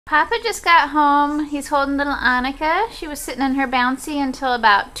Papa just got home. He's holding little Annika. She was sitting in her bouncy until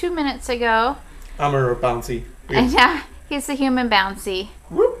about 2 minutes ago. I'm her bouncy. And yeah, he's the human bouncy.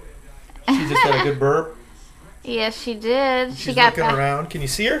 Whoop. She just had a good burp. Yes, she did. She's looking around. Can you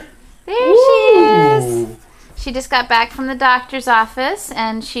see her? There she is. She just got back from the doctor's office,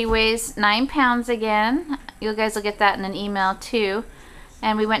 and she weighs 9 pounds again. You guys will get that in an email, too.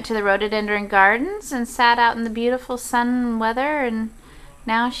 And we went to the rhododendron gardens and sat out in the beautiful sun and weather, and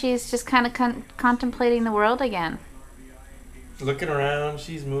now she's just kind of contemplating the world again. Looking around.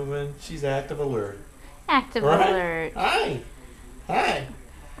 She's moving. She's active alert. Active right? alert. Hi. Hi.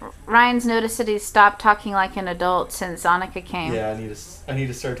 Ryan's noticed that he's stopped talking like an adult since Annika came. Yeah, I need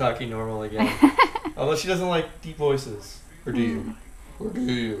to start talking normal again. Although she doesn't like deep voices. Or do you? Or do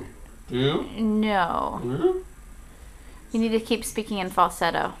you? Do you? No. Do you? You need to keep speaking in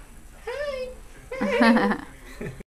falsetto. Hi.